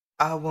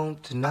I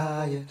won't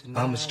deny it,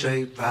 I'm a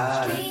straight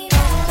rider.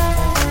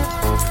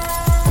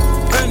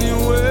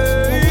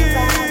 Anyway,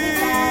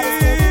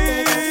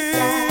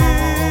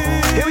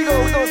 here we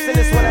go, we gon' send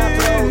this one out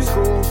to the old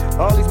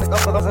school. All these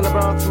motherfuckers in the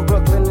Bronx from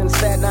Brooklyn and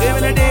Staten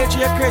Island. Living the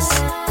DJ Chris.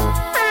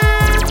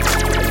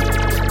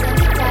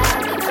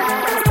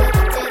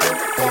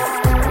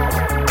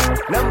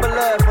 Number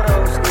love for the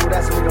old school,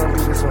 that's what we gon'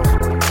 do this one.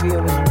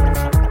 Feel me?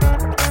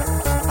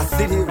 I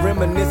sit here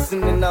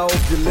reminiscing and I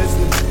hope you're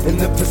listening. In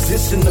the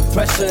position of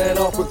pressure and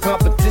awkward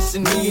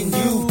competition, me and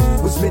you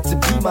was meant to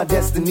be my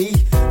destiny.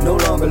 No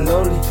longer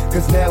lonely,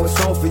 cause now it's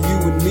on for you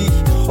and me.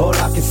 All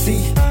I can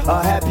see,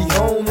 a happy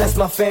home, that's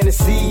my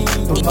fantasy.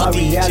 But my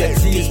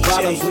reality is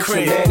problems with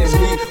your man and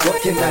me.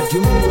 What can I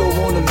do? Don't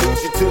wanna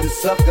lose you to the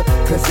sucker.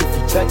 Cause if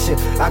you touch it,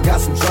 I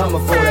got some drama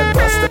for that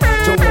buster.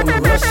 Don't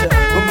wanna rush her,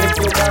 but make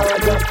your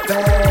mind up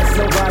fast.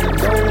 Nobody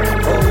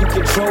knows, all who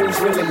controls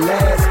really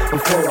last.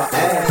 Before I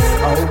ask,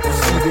 I hope you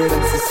see that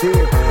I'm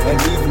sincere. And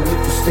even if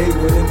you stay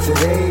with him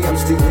today, I'm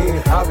still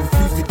here. I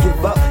refuse to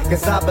give up,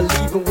 cause I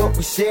believe in what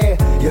we share.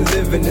 You're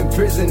living in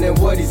prison and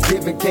what he's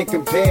giving can't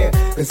compare.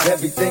 Cause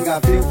everything I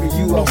feel for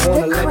you, I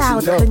wanna let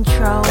you know.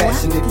 Control.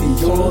 Passionately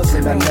yours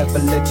and I never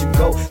let you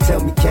go.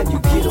 Tell me, can you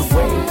get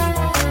away?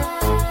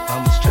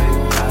 I'm a straight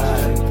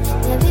rider.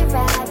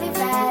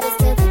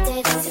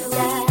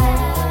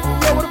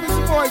 Yo, what up, it's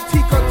your boy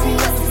Tico T.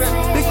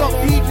 Big up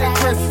DJ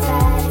Chris.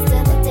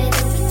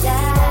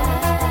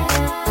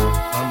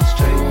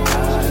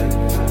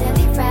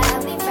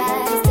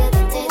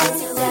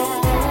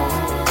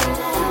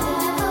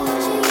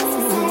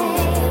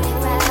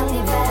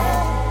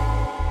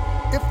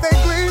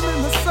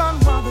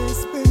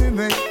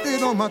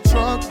 My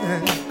truck,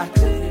 and I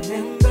could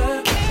remember.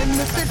 And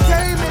if it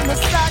came in a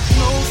sack,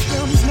 no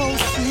stems, no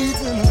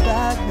seeds in a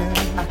bag, then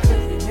I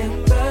could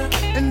remember.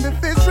 And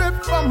if it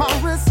dripped from my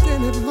wrist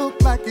and it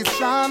looked like it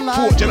shined like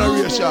Fourth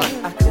generation,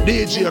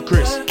 DJ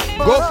Chris.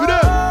 Go for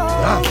them.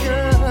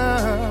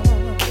 Yeah.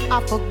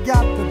 I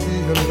forgot to be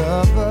a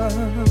lover.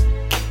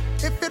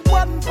 If it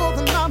wasn't for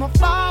the 9 to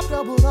 5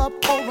 doubled up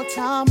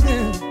overtime,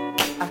 then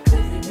I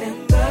could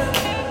remember.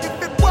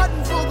 If it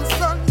wasn't for the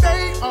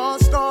Sunday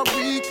All-Star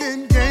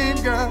Weekend game,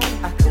 girl,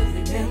 I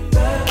could remember.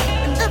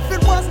 And if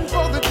it wasn't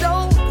for the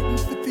dough,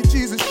 50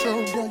 Jesus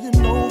show, girl, you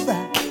know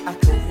that I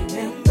could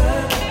remember.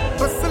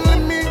 But silly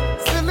me,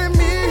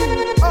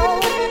 oh,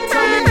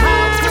 tell me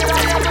how could I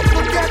ever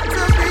forget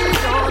to be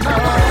your love? I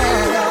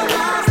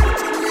realize what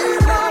you mean,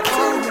 love, to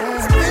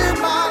spend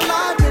my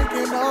life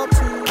making up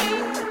to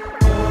you.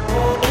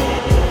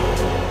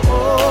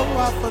 Oh,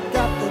 I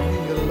forgot to be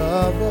your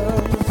lover.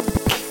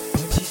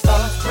 When she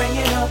starts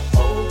bringing up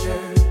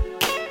older,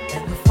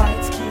 and the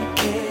fights keep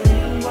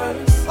getting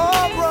worse.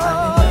 Oh, bro.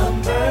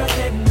 Finding numbers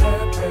in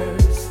her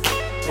purse.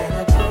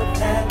 Better put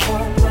that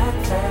one back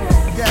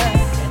first.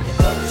 Yeah. And you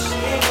know that she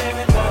ain't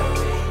wearing her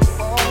rings.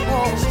 Oh,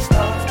 And she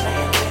starts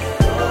playing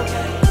little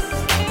games.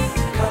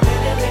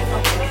 Coming away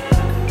from her.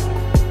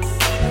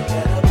 You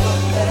better put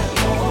that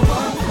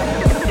one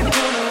first. You're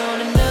gonna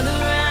want another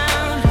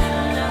round,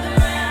 another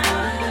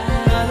round,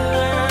 another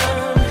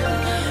round.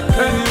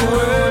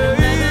 Anyway.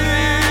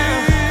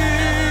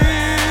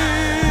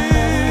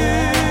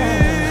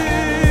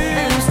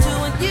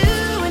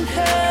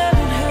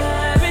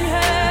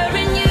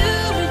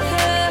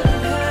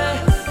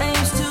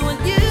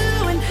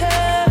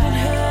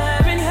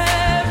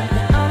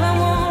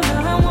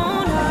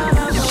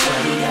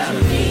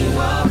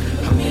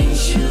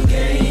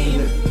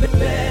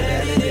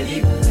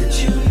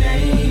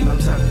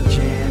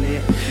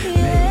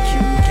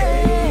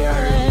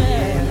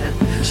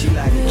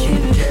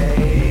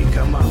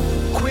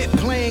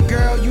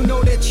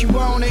 You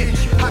want it.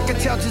 I can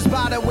tell just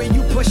by the way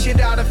you push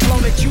it out and flow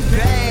that you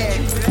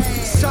bad.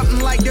 Something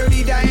like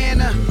Dirty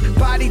Diana.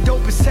 Body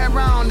dope as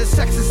Sarah on the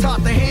sex is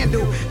hard to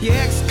handle. Your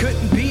ex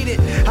couldn't beat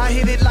it. I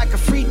hit it like a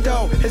free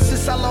throw. And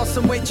since I lost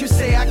some weight, you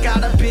say I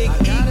got a big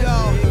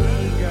ego.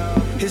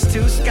 His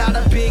tooth got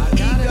a big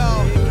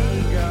ego.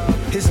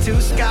 His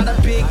tooth got a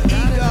big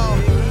ego.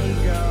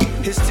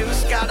 His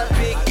tooth got a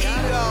big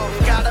ego.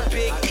 Got a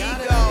big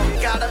ego.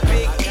 Got a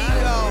big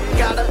ego.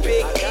 Got a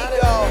big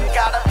ego.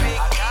 Got a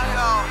big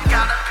ego.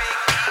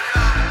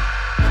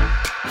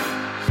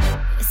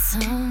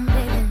 It's on,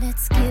 baby,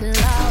 let's get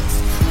lost.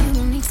 You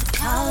don't need to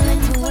call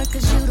into work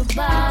cause you the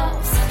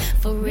boss.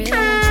 For real, I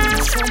want you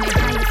to show me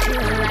how you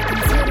feel. I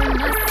consider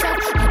myself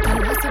like I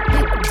was a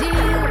big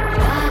deal.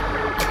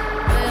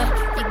 Well,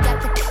 you got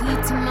the key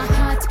to my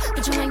heart,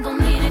 but you ain't gon'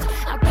 need it.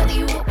 I'd rather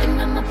you open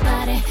up my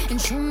body and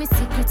show me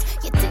secrets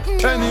you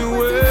didn't know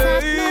what's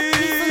inside. No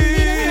need for me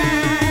to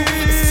lie.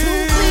 It's too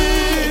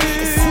big,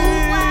 it's too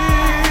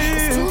wide,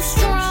 it's too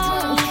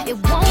strong, it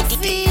won't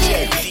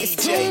fit. It's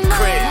too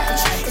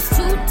much, it's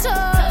too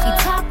tough. He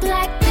talk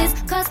like this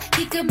cause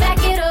he could back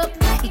it up.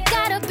 He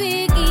got a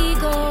big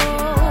ego,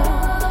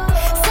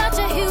 such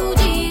a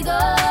huge ego.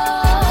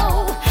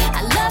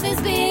 I love his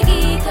big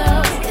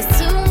ego. It's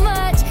too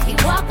much, he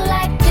walk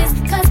like this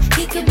cause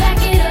he could back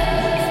it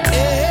up.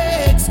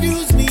 Hey,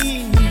 excuse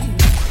me,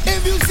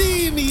 if you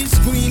see me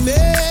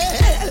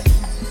screaming,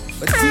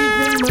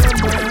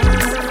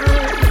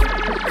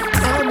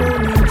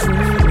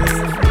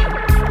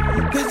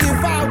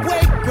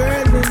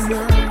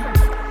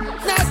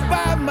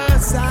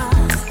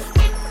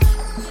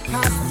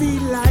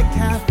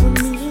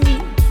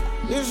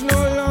 is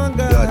no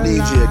longer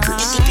DJ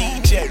Chris.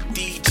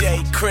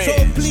 DJ Chris.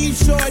 So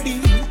please, shorty,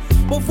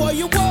 before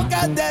you walk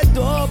out that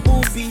door,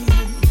 booby,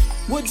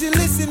 would you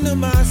listen to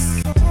my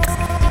song?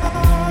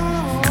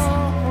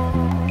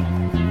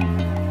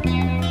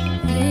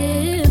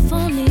 If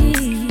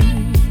only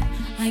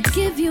I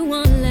give you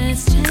one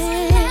last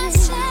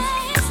chance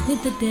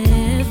with the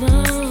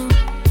devil,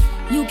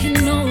 you can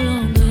no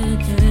longer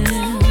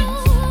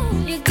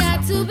dance. You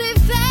got to be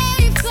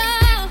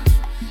faithful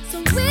so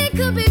we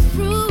could be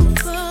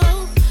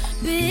fruitful.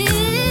 Build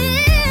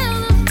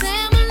a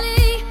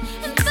family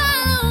and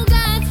follow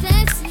God's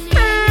destiny.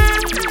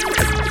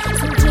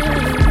 So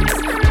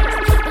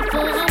just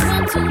before I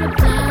run to the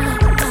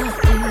block,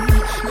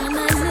 I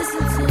might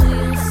listen to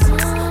your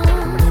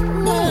song.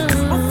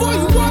 Before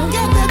you walk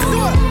out that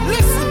door,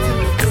 listen to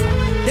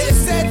me. They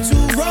said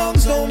two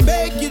wrongs don't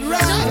make it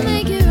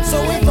right. So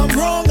if I'm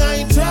wrong, I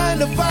ain't trying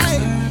to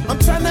fight. I'm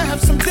trying to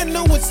have some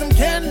dinner with some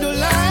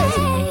candlelight.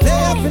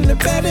 Lay up in the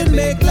bed and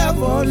make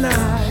love all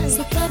night.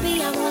 So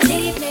baby, I won't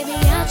leave, maybe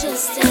I'll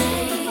just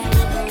stay.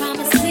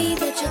 Promise me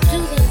that you'll do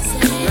the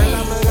same. Girl,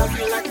 I'ma love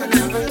you like I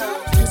never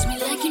loved. Touch me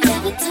like you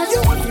never touched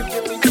me. If you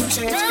give me a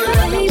chance, girl, Baby,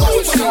 I'ma you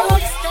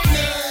walk should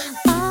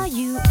stay. Are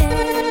you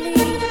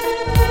Ellie?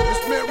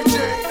 It's Mary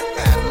Jane,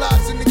 had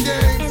lots in the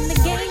game. And the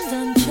game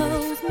done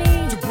chose me.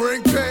 To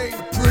bring pain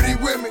to pretty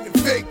women and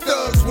fake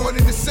thugs, one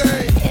and the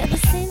same. Ever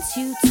since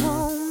you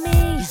told me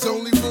There's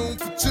only room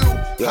for two.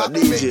 How to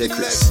make DJ it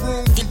Chris. less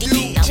room for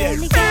you? I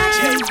only got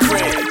you for me.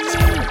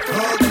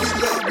 Hug me,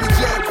 love me,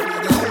 judge me.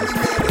 The only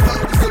man that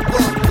hugs is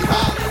above me.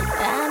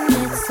 I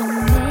met so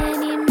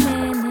many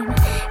men and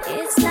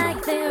it's like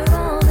they're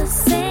all the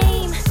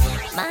same.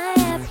 My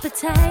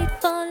appetite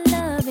for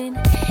loving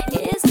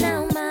is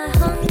now my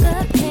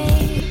hunger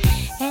pain.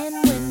 And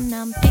when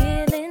I'm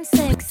feeling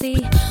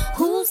sexy,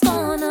 who's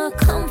gonna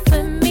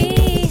comfort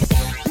me?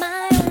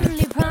 My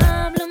only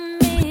problem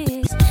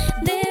is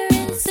their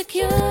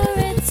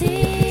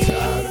insecurity.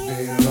 Tired of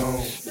being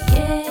alone,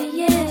 Yeah,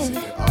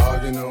 yeah,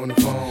 arguing on the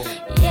phone.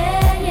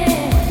 yeah,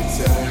 yeah,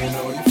 Telling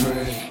all your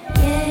friends.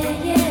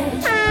 yeah,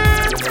 yeah.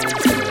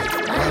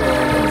 My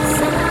love's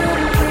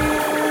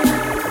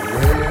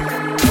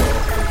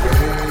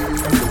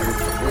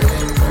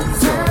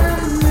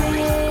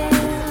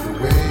The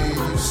way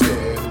you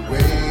stare, the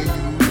way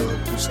you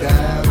look, you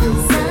style your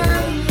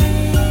way.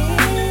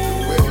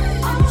 The way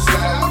you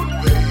style, the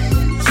way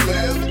you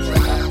smell, the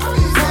drive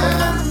me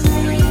wild.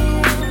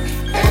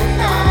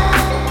 And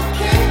I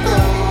can't go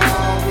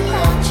on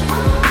without you.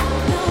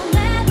 No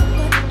matter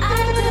what I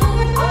do,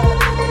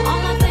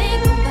 all I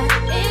think about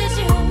is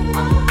you.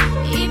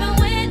 Even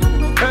when I'm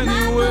with my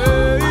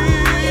boo,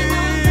 you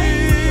know I'm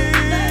crazy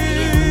over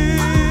you.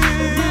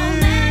 No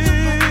matter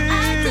what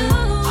I do,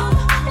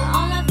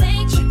 all I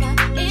think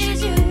about is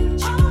you.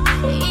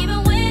 Even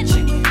when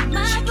I'm with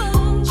my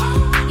boo,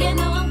 you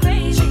know I'm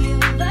crazy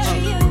over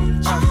you.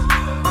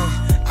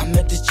 I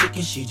met this chick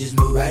and she just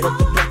moved right up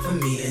the block for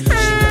me. And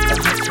she got the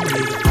house for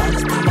me.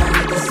 Honestly, my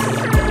nigga say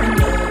I don't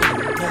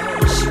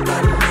know. She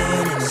got a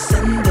man in the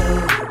sender.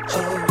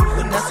 Oh,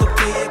 but that's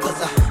okay,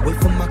 cause I wait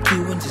for my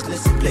cue and just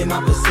listen. Play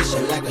my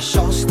position like a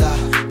show star.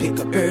 Pick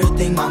up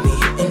everything, mommy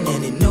hitting,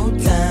 and in no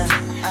time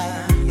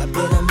I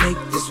better make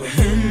this with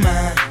her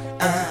mine.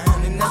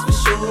 And that's for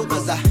sure,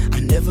 cause I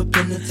never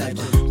been the type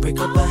to break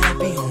up a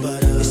happy home.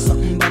 But it's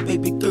something about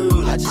baby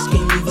girl, I just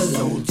can't leave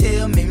alone.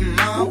 Tell me,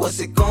 mom, what's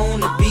it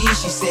gonna be?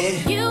 She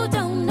said, You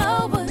don't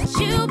know what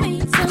you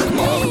mean to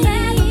me. on. No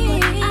matter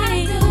what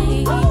I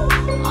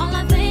do, all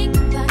I think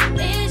about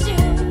is you.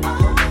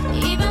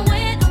 Even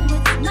when I'm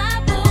with my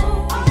boo,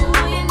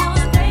 you know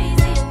I'm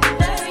crazy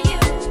over you.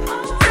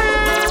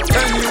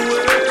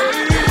 Anyway,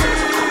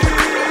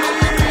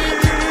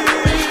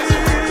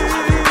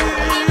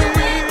 Even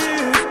when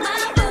I'm with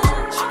my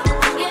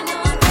boo, you know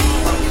I'm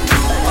crazy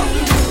over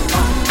you.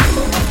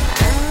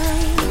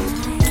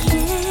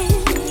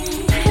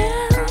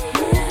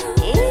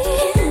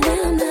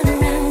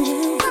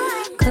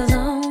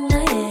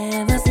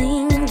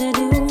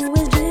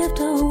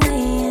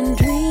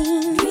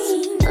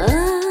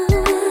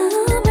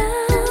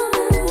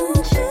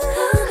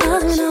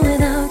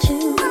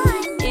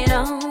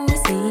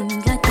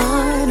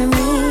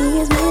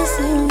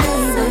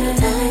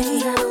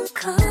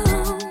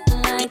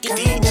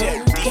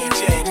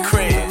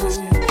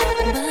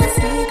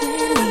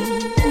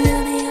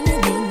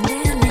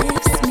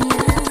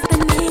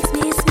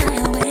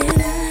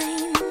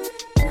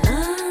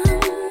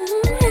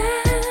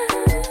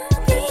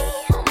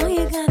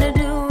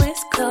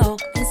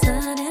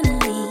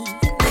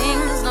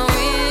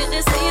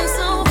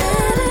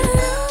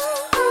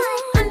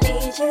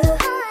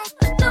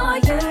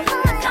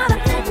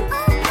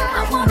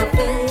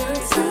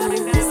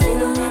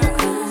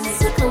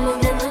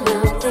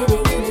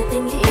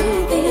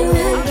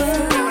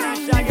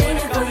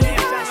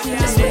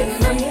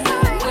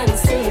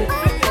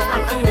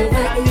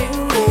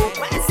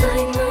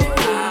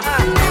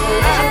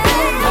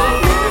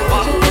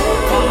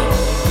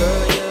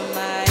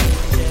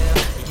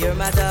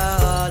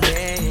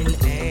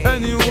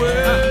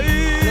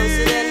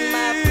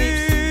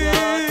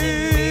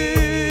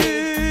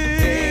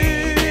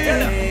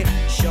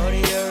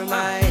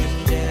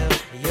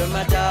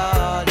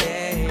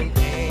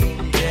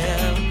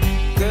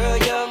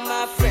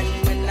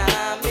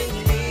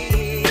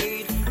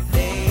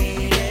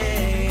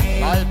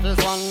 Life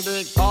is one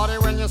big party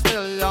when you're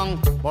still young,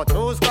 but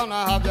who's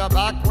gonna have your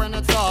back when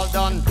it's all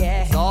done?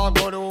 It's all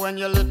good when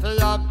you live for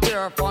your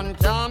pure fun.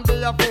 Can't be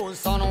a fool,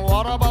 son.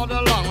 What about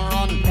the long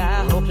run?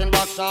 Looking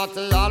back,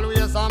 shorty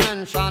always a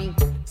mention.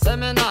 Say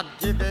me not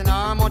giving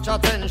her much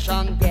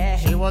attention.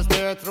 She was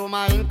there through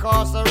my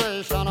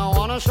incarceration. I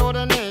wanna show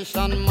the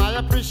nation my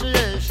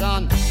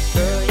appreciation.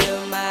 Girl,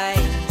 you're my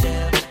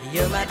angel,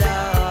 you're my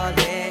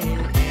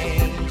darling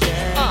angel.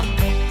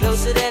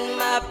 Closer than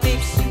my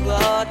peeps, you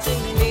are to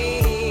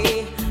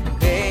me,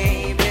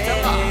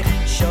 baby.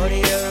 Shorty,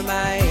 you're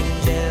my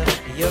angel,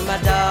 you're my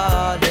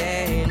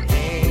darling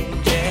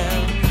angel.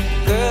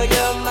 Girl,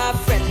 you're my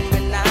friend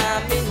when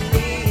I'm in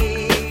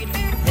need,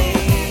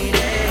 lady.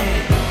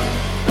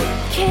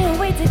 Can't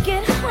wait to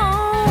get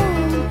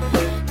home.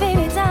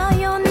 Baby, dial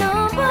your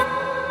number.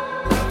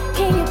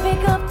 Can you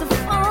pick up the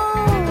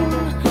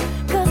phone?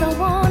 'Cause I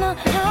wanna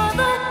have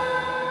a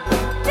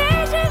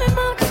daydreaming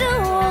about you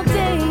all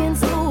day in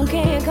school.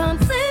 Can't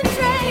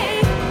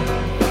concentrate.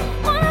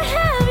 Wanna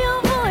have your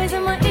voice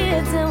in my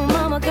ear till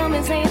mama come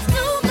and say it's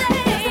too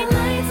late. The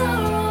lights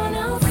are on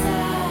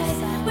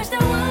outside. Wish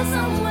there was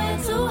somewhere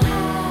to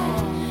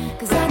hide.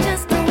 'Cause I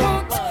just don't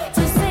want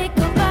to say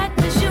goodbye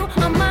 'cause you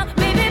are my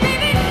baby,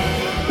 baby.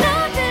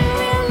 Nothing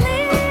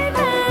really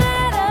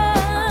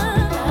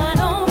matters. I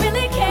don't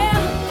really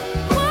care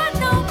what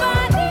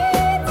nobody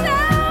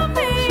tell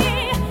me.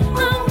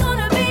 I'm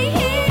gonna be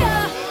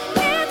here.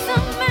 It's a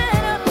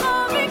matter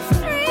of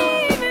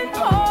extreme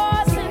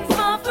importance.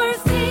 My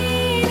first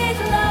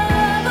teenage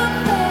love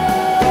affair.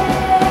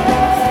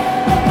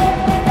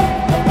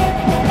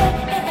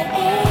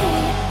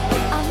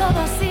 I love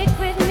our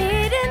secret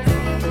meetings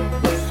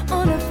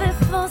on the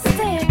 5th floor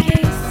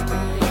staircase.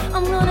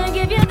 I'm gonna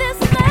give you this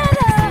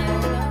letter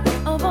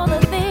of all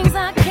the things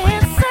I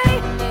can't say.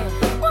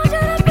 Want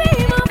you to be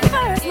my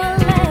first, my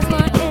last,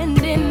 my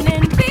ending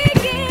and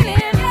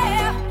beginning.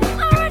 Yeah,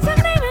 I write your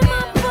name in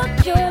my book,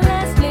 your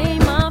last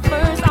name, my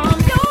first. I'm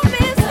your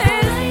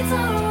business. Lights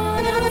are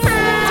on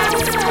outside.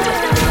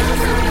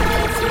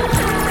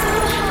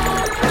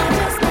 I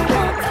just don't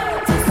want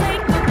to say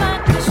goodbye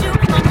 'cause you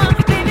are my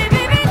baby,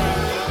 baby.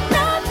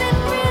 Nothing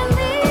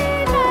really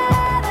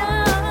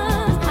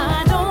matters. I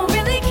don't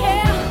really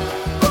care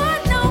what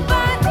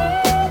nobody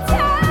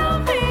tell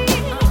me.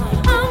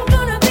 I'm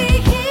gonna be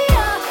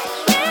here.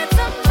 It's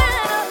a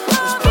matter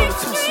of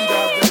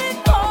extreme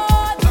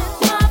importance.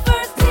 My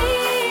first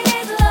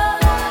teenage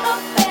love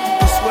affair.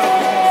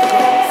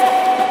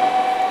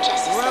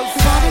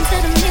 Vibing to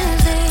the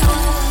music.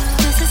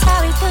 This is how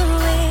we do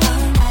it.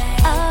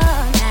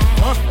 All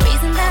night.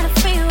 Breezing down the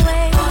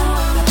freeway.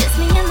 Just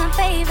me and my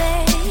baby.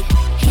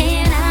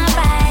 And I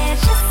ride.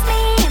 Just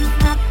me and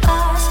my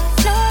boss.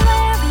 No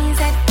worries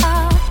at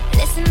all.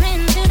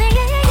 Listening to the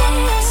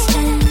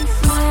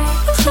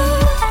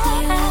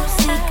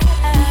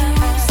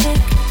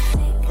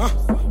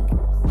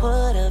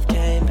Would've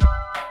came.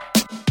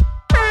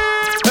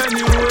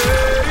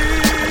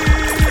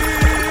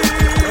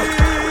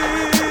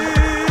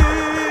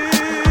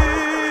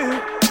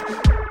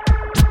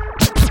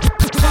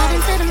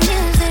 Vibing to the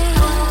music.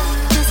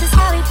 This is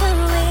how we do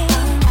it.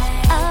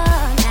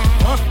 All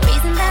night.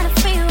 Breezing down the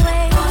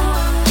freeway.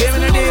 Give me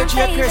the deal, J.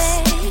 Chris.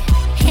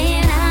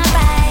 And I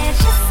ride.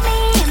 Just me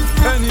and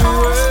my boss. No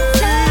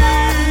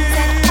worries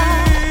at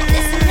all.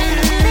 Listening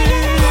to the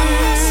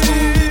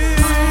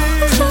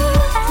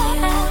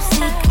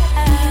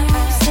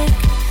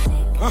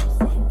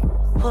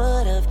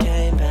Would've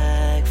came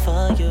back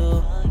for you.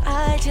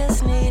 I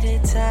just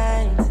needed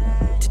time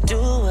to do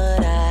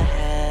what I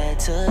had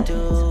to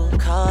do.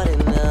 Caught in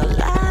the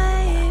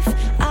life,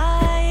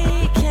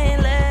 I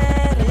can't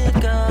let it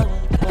go.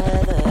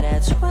 Whether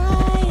that's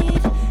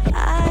right,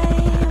 I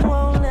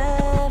won't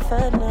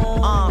ever know.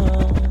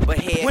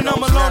 When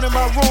I'm alone in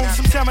my room,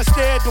 sometimes I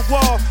stare at the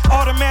wall.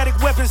 Automatic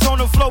weapons on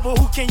the floor, but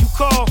who can you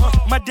call?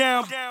 My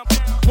damn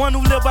one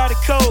who live by the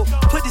code.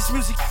 Put this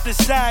music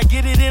aside,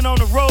 get it in on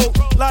the road.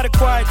 Lot of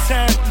quiet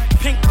time,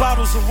 pink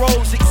bottles of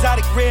rose,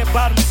 exotic red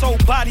bottoms, whole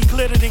body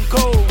glittered in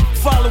gold.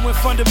 Following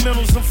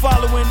fundamentals, I'm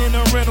following in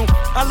a rental.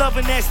 I love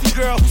a nasty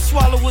girl who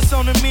swallow what's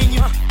on the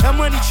menu. That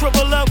money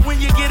triple up when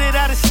you get it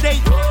out of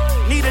state.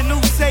 Need a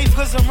new safe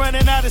cause I'm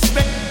running out of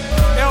space.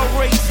 El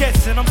Ray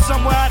Jets and I'm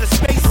somewhere out of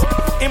space.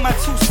 In my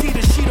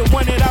two-seater, she the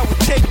one that I would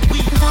take.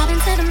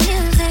 Vibing to the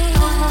music.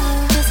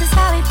 This is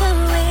how we do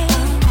it.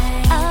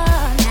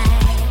 All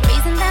night.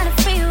 Breezing down the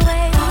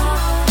freeway.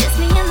 Just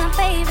me and my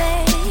baby.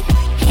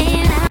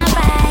 And I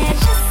ride.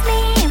 Just me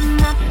and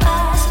my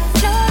boss.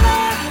 No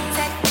worries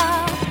at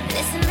all.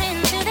 Listening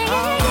to the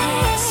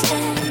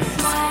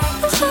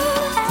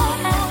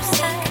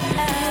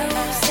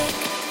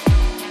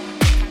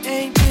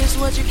Ain't this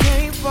what you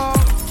came for?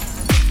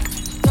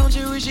 Don't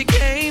you wish you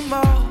came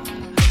more?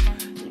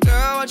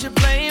 Girl, what you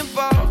playing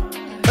for?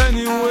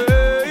 Anyway,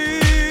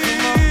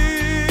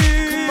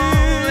 come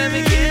on, let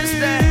me kiss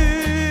that.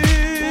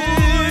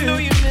 Ooh, I know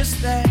you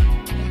missed that.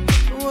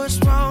 What's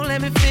wrong?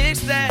 Let me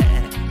fix that.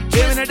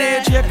 Give me the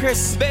deal, J.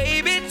 Chris.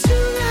 Baby,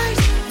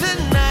 tonight's the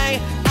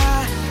night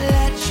I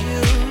let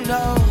you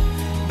know.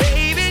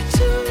 Baby,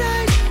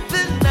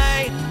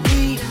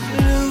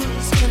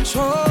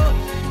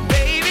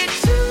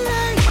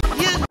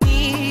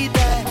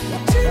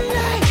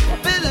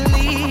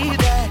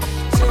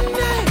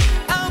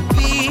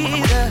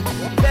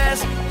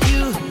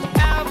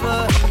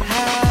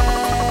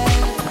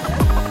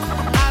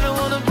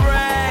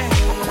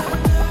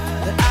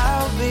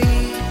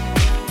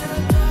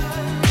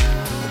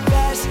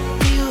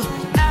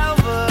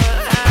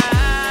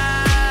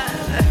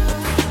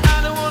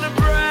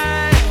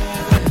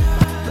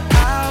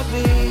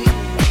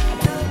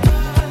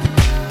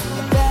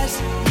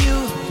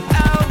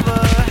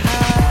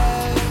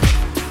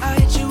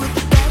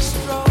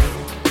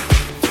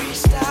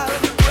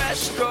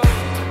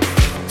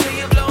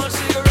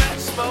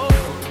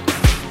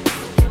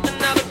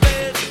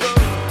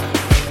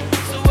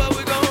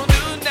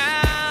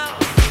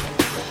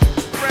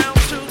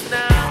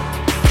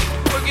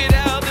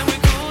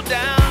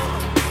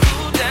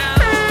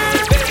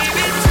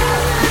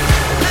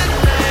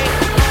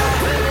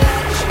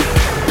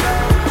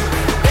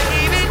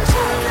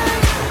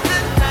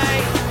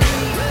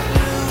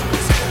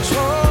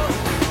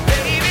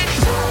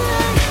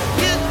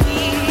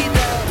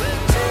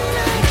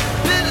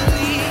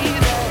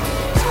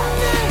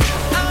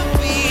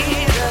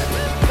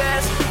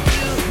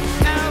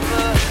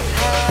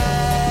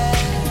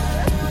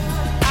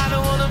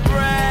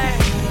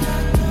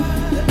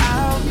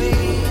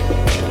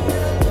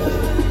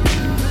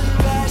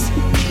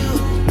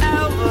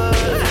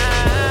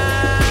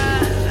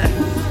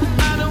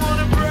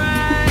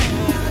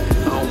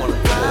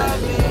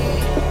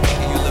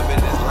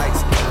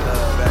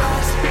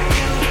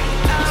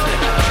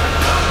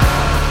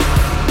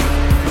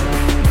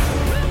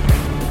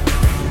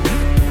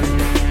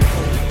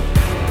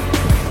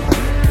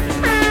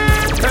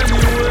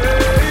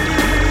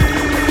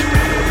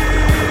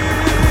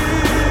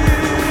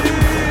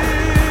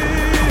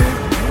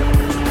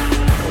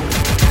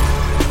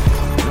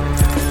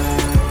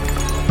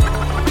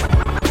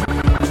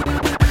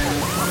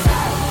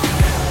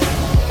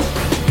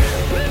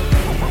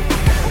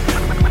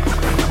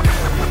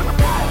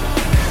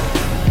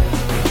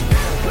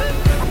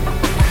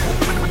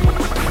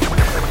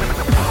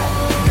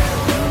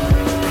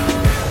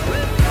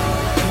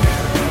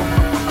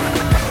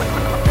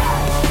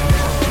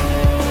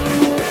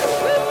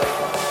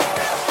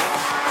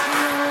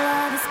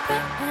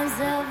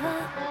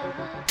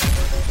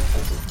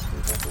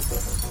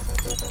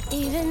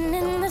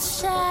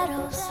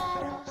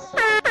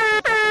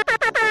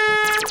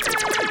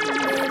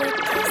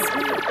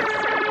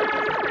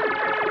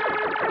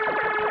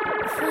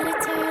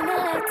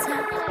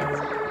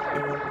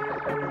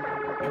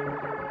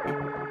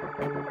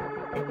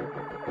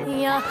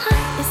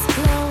 heart is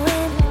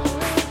glowing,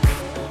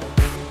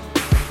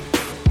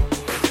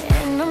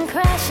 and I'm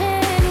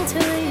crashing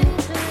into you.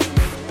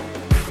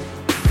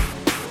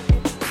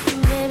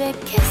 Baby,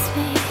 kiss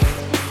me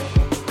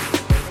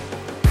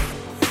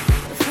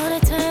before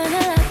they turn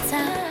the lights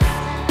out.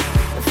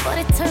 Before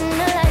they turn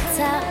the lights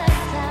out,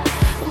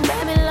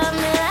 baby, love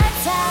me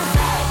lights out.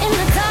 In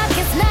the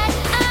darkest night,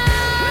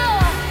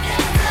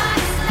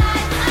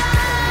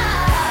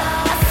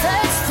 I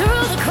search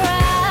through the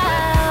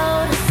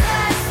crowd.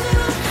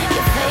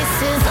 Your face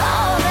is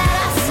all that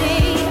I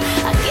see.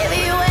 I give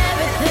you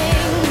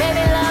everything,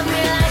 baby, love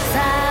me lights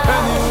out.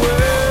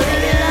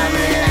 Baby, love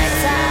me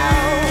lights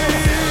out.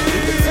 You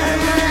can turn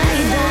my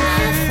lights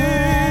out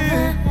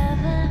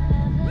forever.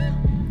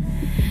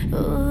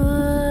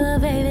 Ooh,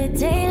 baby,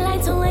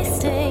 daylight's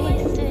wasting.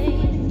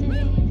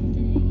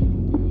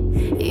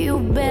 You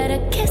better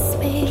kiss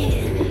me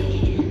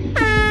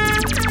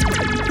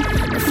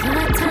before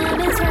my time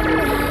is running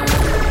out.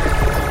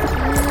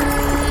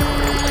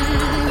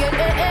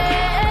 Yeah.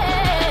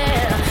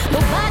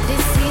 Nobody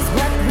sees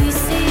what we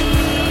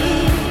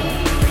see.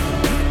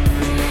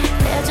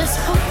 They're just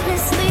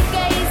hopelessly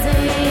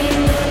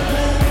gazing.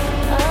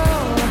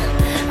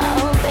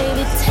 Oh,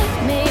 baby, take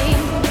me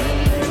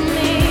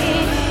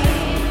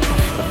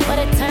before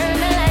they turn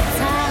the lights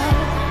out.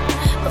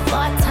 Before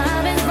our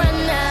time is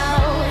run out.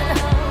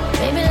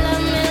 Baby,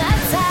 love me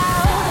lights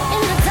out.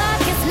 In the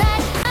darkest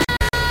night,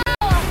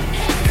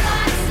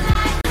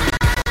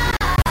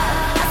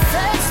 I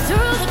search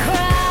through the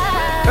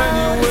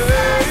crowd.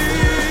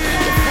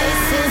 Your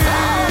face is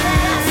all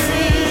that I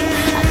see.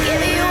 I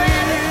give you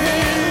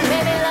everything.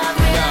 Baby, love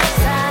me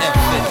lights out.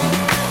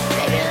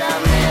 Baby,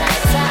 love me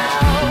lights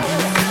out.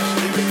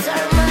 You can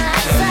turn my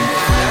lights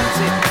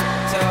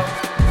out.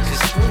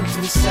 Just move to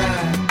the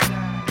side.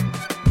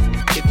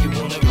 If you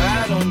wanna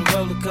ride on the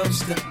roller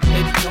coaster,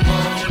 baby, come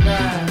on and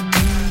ride.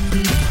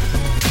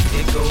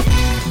 It goes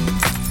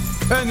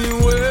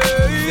Anyway,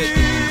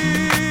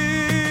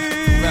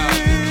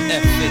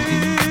 F50.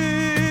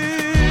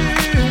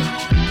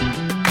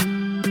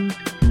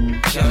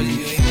 Shorty,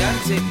 you ain't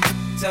gotta take it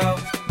talk.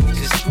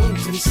 Just move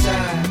to the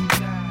side.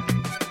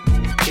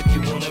 If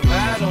you wanna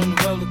ride on the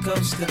roller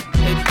coaster,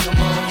 baby, come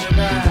on and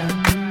ride.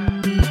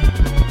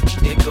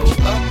 It go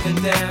up and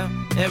down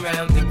and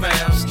round and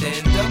round.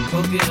 Stand up,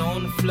 hook it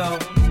on the floor.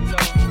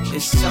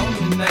 It's on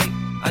tonight.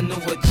 I know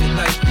what you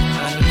like. I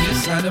know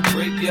just how to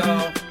break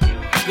y'all.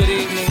 Good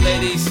evening,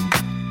 ladies.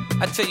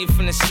 I tell you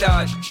from the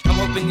start, I'm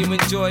hoping you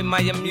enjoy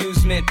my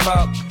amusement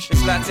park.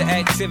 There's lots of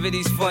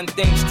activities, fun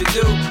things to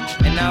do,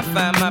 and I'll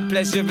find my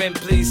pleasure in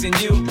pleasing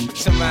you.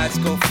 Some rides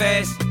go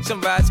fast,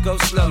 some rides go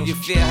slow. You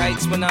fear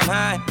heights when I'm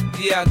high?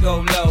 Yeah, I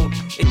go low.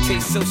 It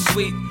tastes so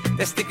sweet,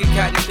 that sticky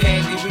cotton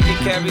candy. We get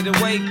carried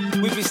away,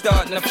 we be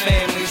starting a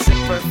family. It's a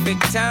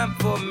perfect time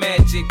for a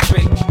magic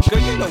trick. Girl,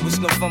 you know it's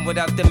no fun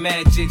without the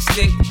magic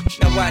stick.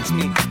 Now watch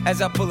me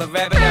as I pull a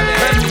rabbit out of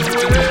hat. You can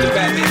move the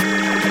rabbit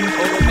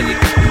all over the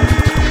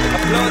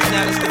applause.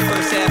 Now that's the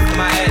first half of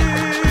my act.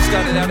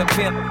 Started out a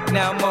pimp,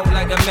 now I'm more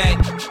like a Mac.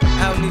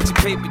 I don't need your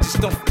paper, just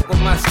don't f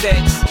with my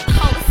stacks.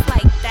 Oh, it's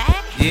like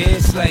that? Yeah,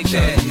 it's like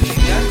that. You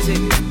ain't gotta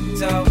take it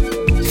talk,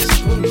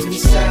 just move to the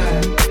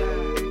side.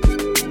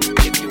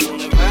 If you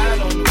wanna ride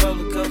on the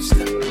roller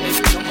coaster,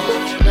 baby, come on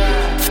and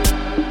ride.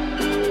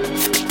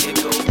 It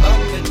go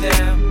up and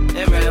down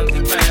and round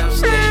and round.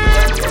 Stand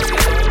up,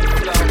 get on the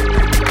floor.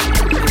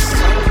 It's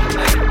on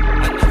tonight,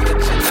 I know what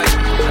you like.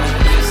 I know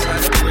just how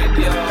to break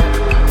y'all.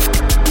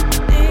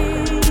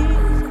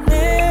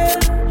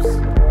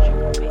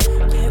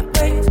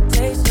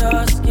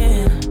 Your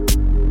skin,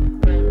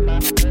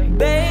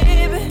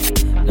 baby,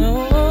 no,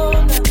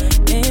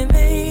 in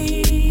these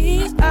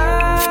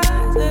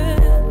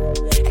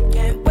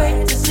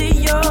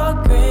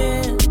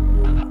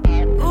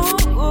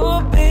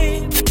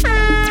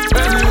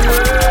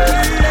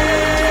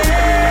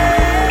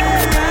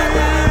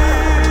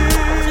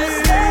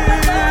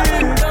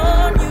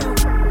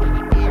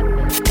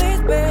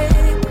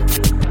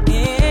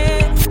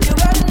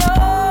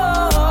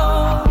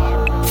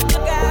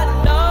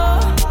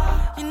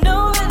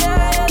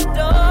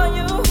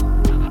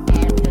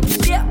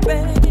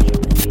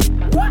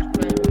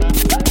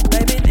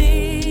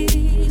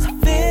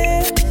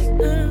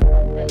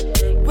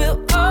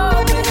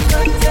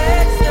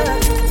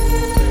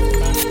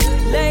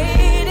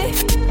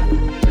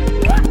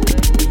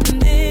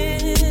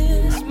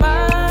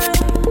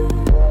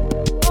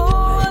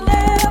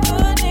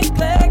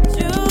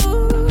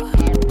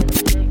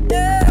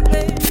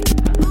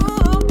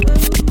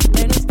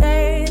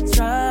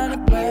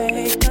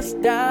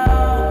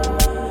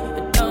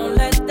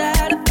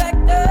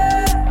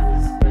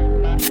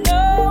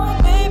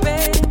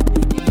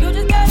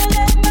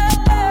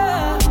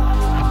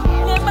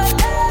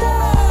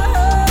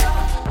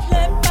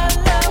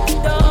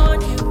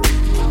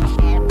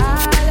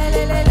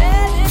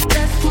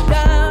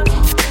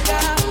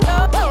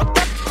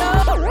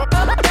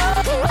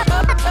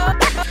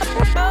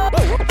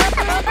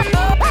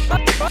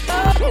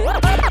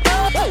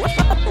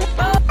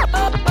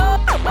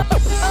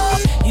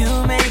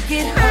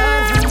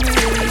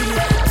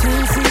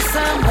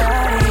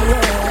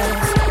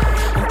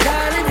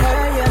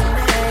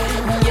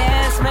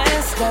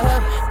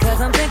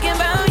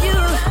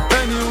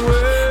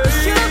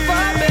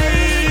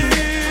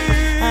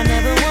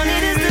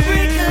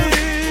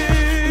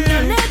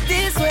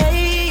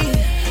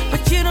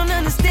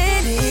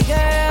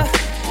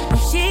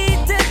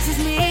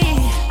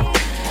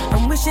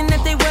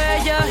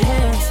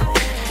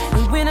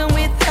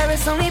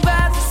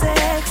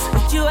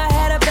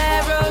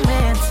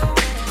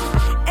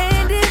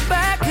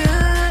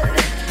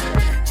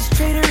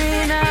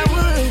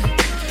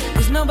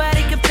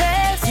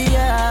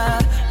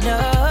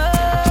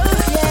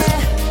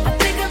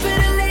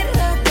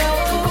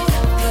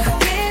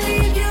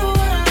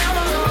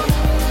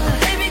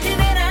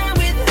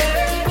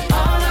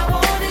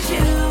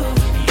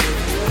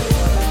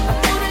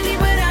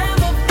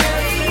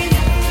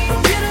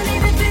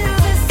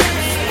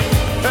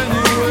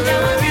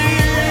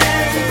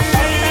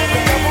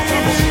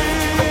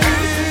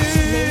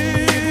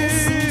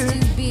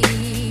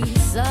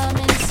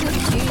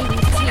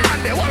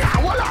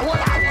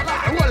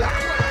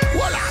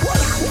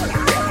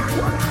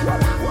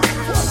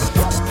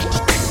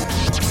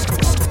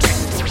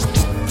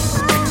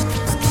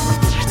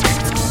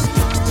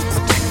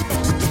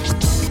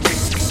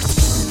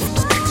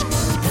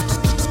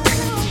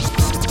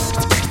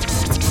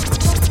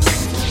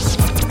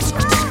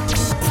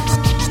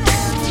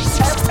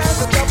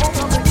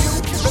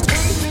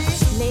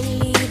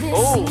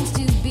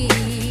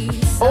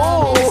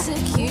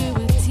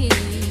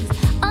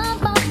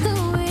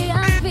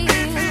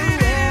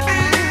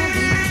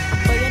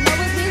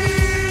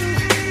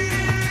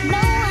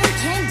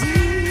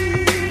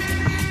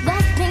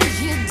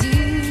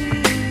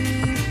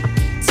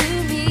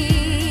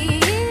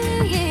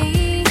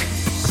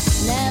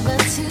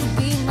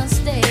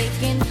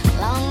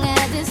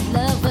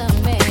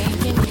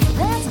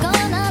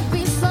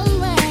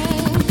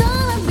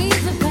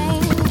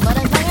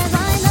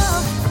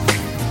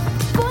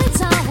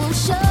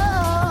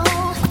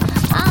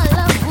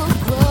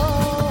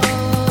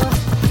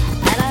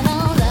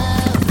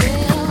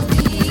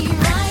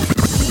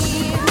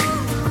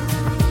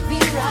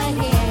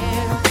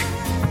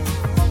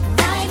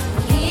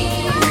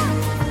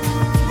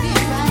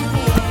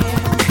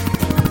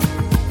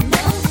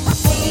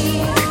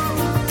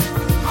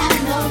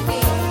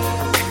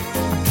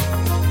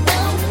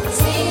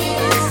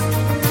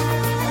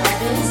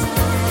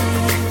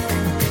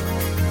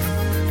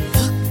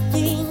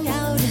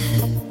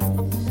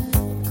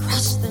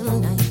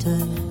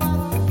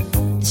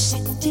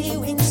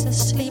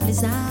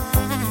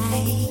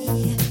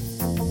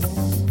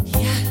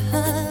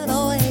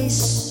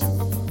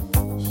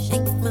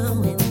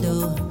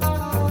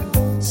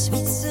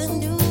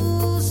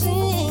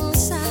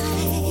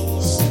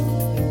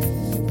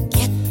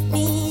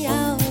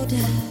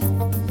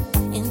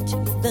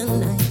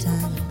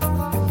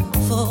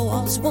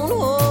won't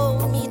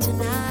hold me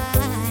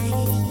tonight.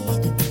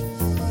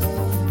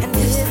 And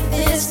if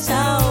this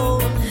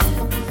town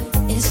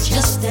is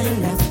just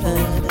an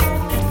effort,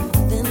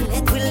 then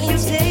will you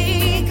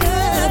take a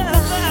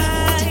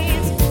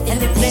bite?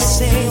 And if they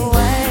say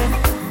why,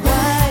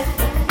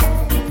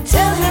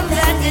 tell him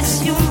that it's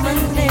human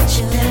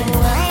nature.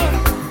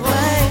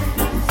 Why?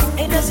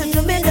 It doesn't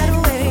do me that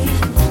way.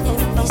 If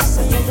they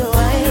say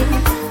why?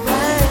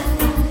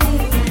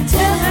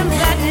 Tell him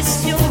that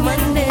it's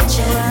human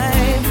nature.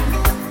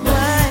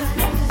 Why?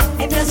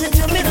 It doesn't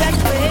do me that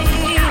way.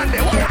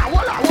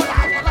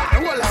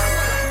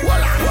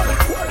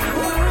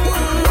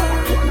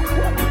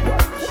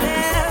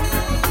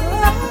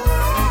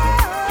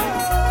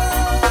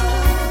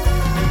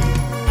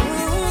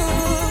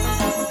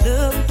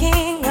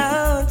 Looking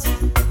out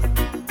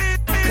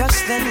across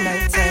the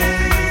nighttime,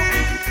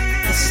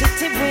 the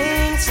city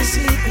brings a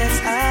sleepless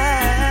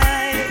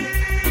eye.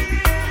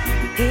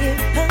 Hear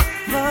her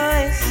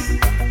voice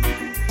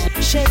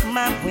shake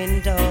my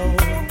window.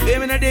 Give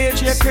me the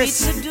DJ, Chris.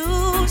 Sweet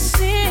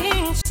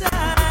seducing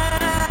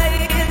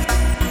sighs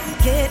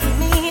get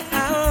me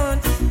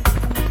out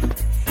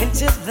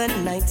into the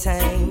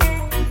nighttime.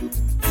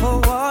 For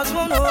walls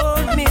won't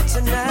hold me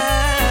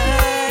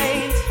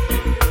tonight.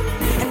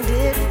 And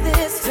if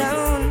this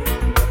town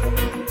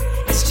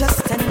is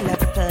just an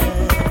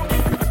effort,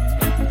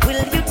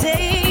 will you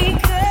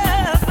take a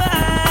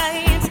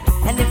bite?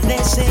 And if they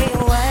say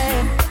why?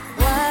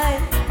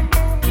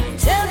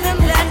 Tell them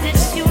that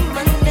it's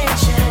human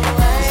nature.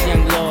 Why?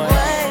 Young Lord,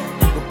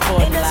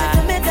 report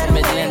live from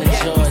Atlanta,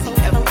 Georgia.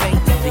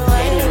 The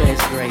caterer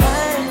is great.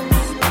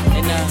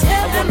 And I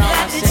want all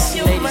my sexy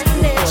ladies to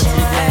report to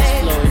the dance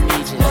floor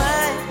immediately.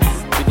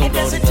 We gon'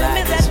 go to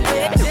Gliders and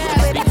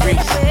Big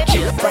Reese.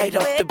 Right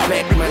off the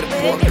back, man, the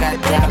boy got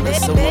dollars,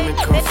 so women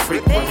come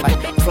frequent like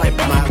flight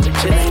mileage.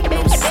 It ain't no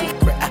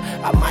secret.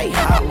 I might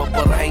holler,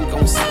 but I ain't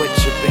gon' sweat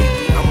you,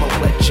 baby. I'ma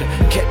let you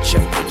catch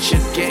up with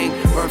your gang,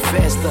 burn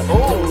faster.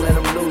 Don't let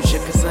them lose you,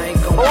 cause I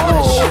ain't gon'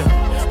 bless you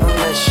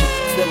unless you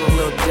feel a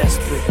little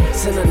desperate.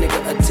 Send a nigga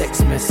a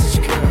text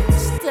message, girl.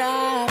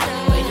 Stop,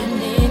 wait a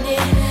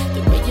minute.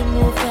 The way you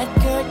move that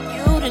girl,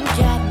 you done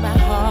got my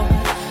heart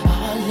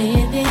all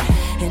in it.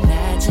 And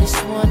I just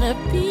wanna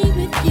be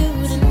with you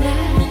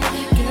tonight.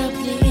 Girl,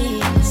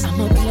 please, I'm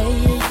a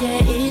player,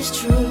 yeah, it's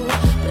true.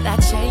 But I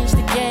changed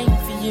the game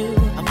for you.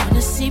 I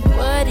wanna see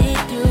what it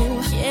do.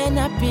 Can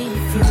I be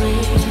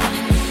free?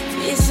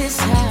 This is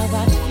how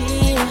I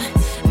feel.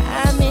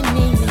 I'm in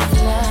need of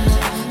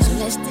love. So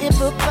let's dip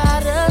up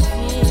out of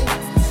here.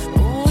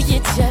 Ooh,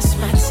 you're just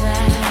my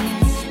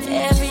type.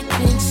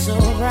 Everything's so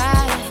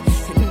right.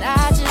 And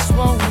I just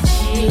want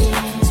you.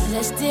 So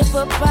let's dip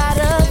up out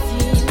of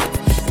here.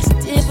 Let's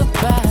dip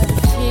up out of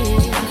here.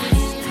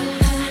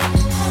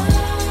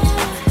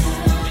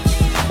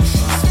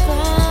 She's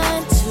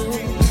fun too,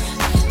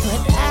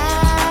 but I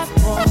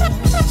want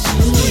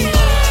you.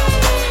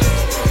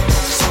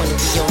 Just wanna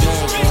be your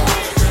man, girl.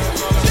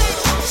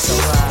 So,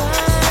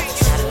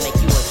 gotta make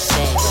you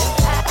understand,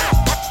 girl.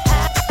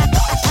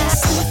 I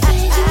see the way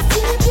you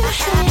flip your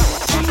hair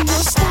and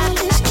your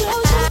stylish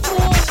clothes you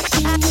wear.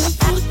 When you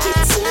take it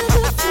to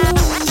the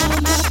floor, now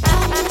my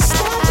eyes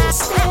stop and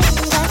stare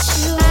at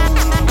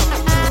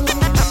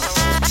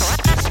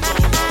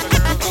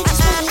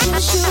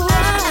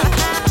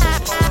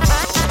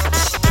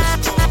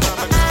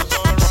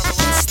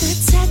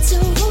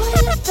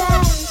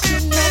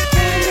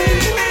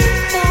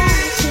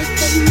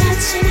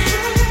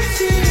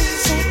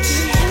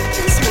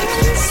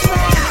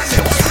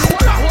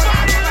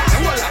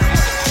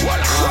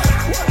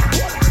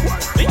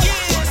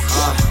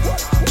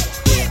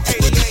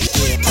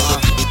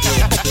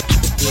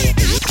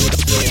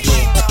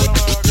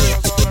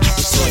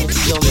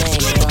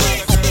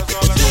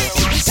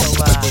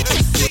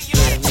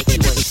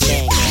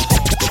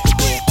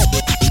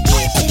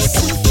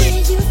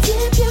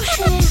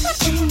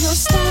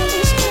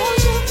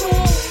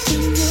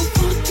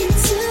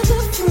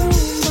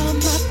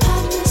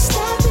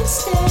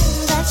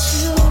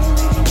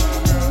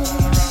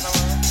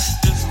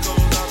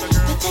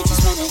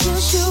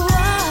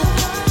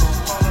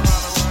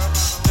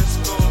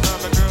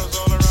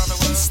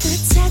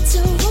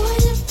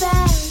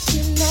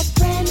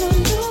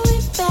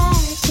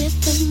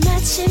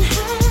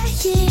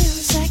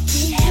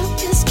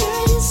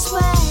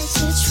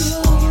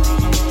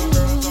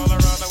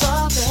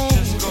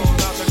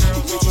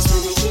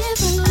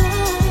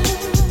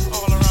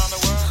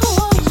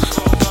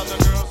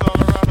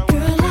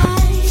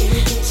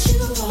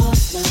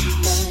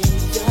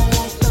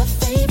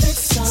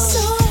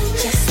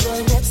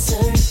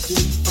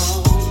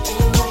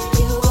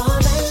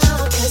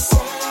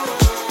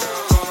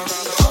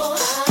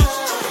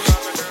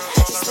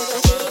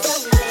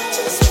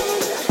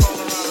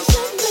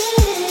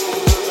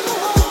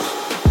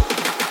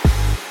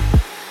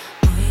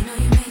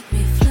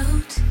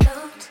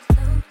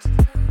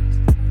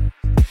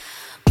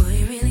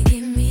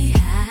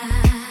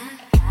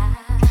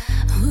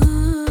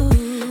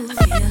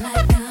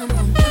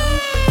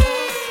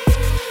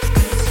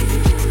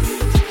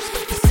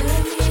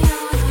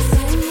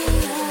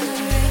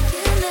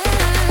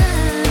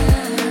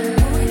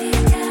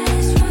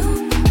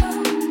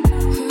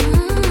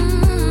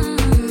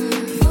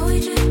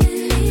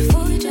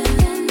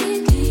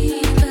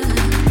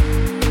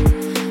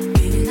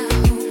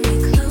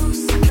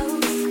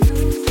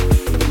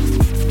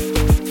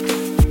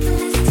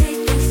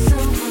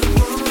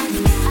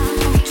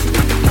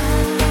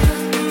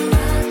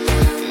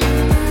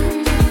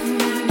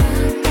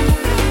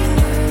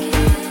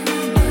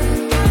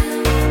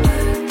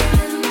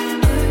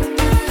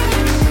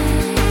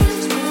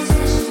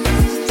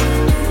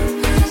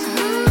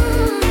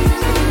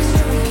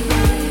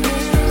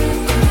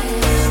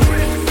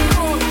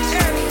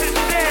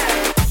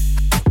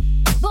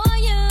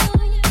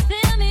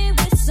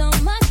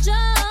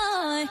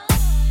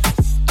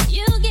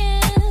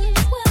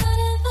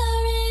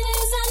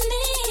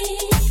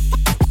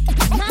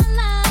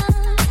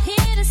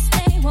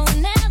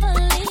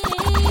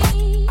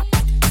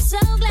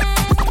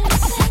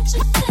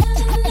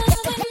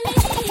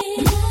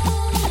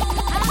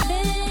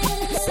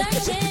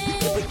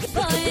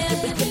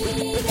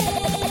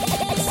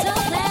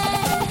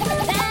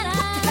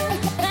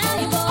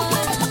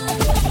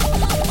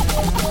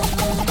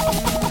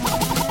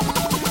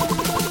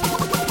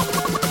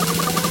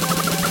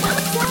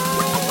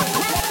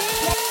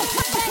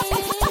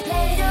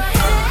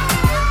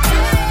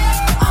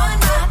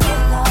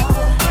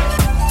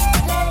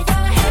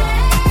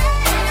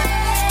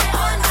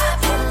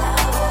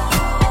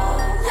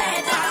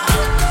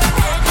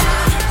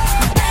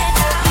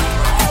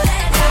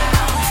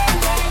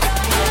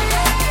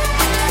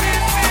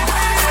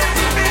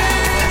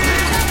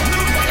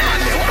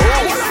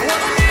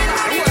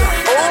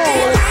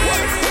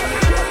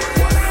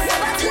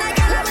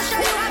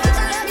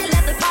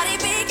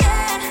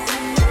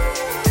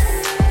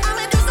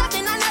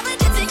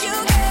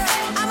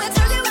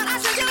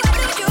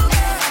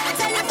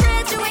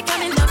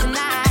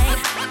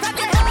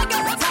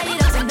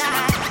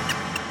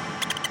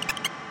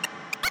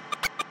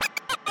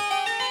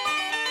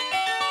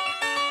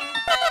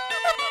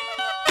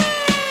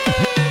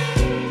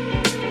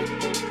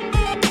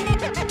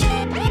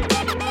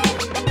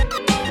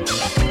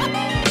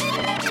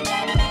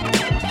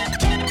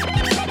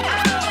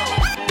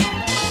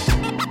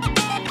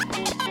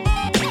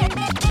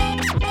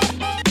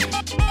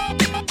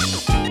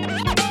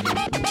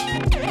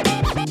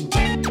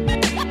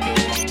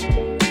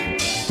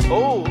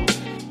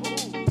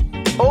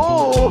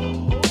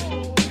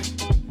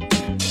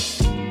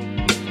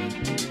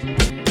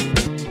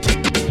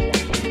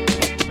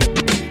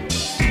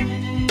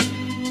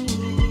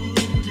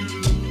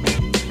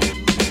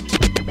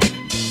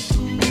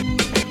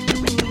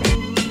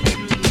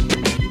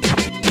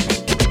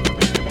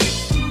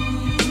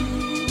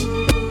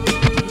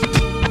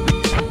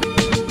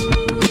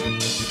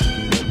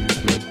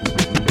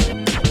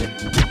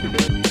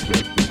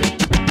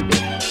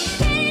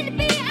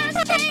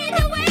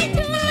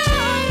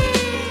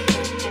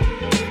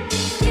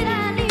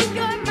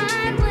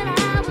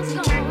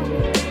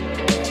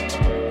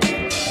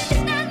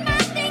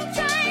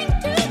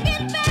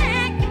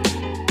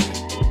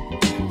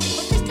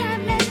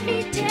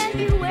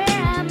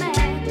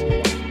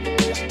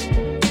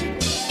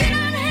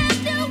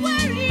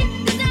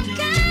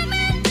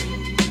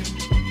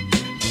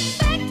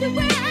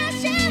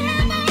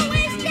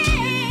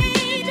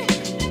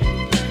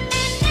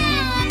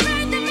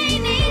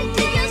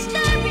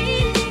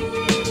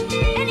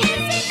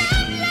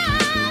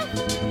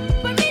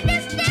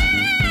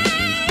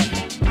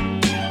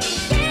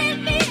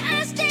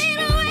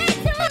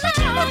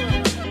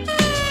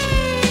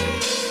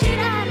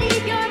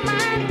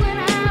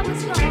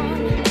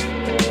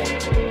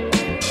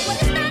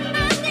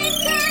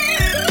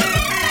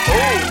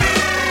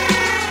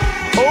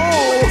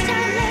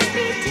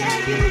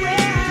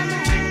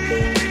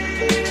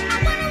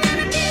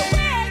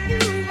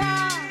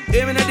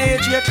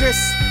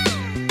Chris.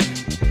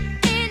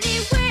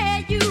 Anywhere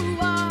you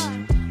are,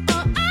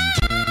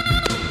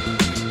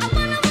 I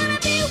wanna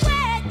be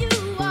where you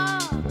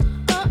are,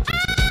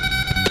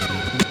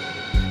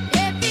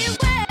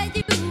 everywhere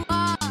you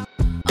are,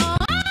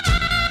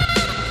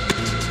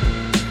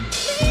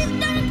 please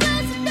don't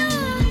close the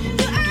door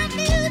to our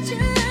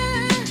future.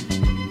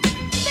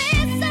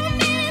 There's so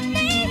many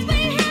things we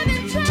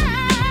haven't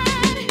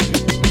tried.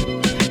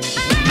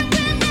 I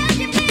will have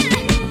you better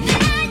than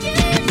I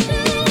used to.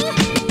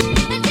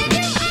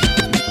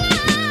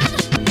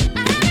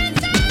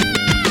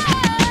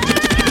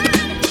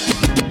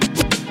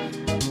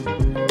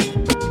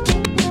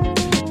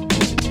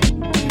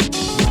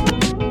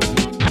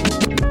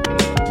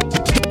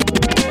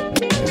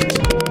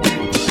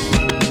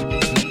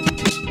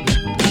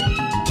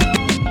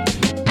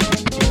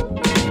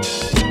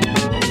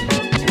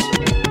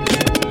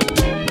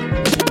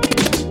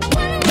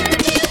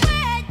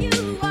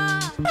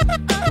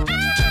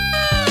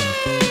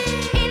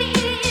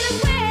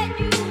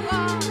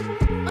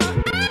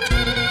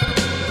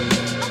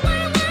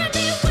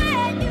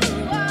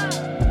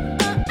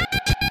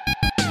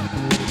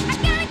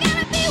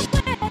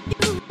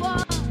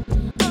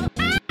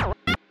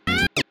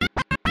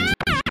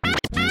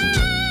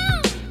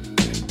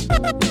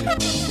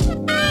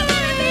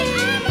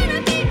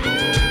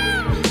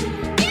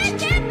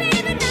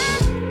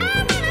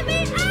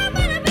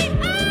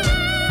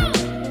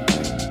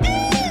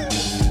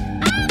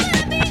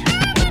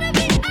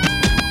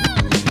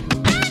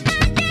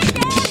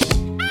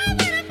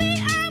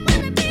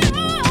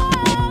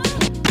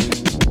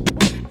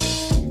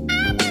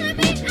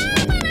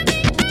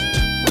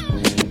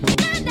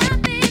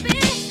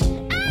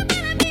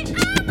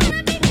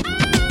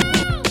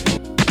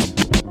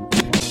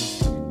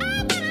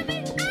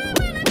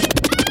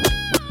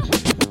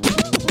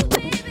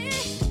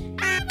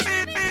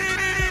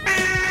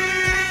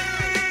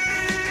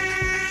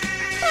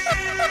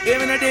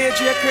 Even a day,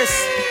 J. Chris.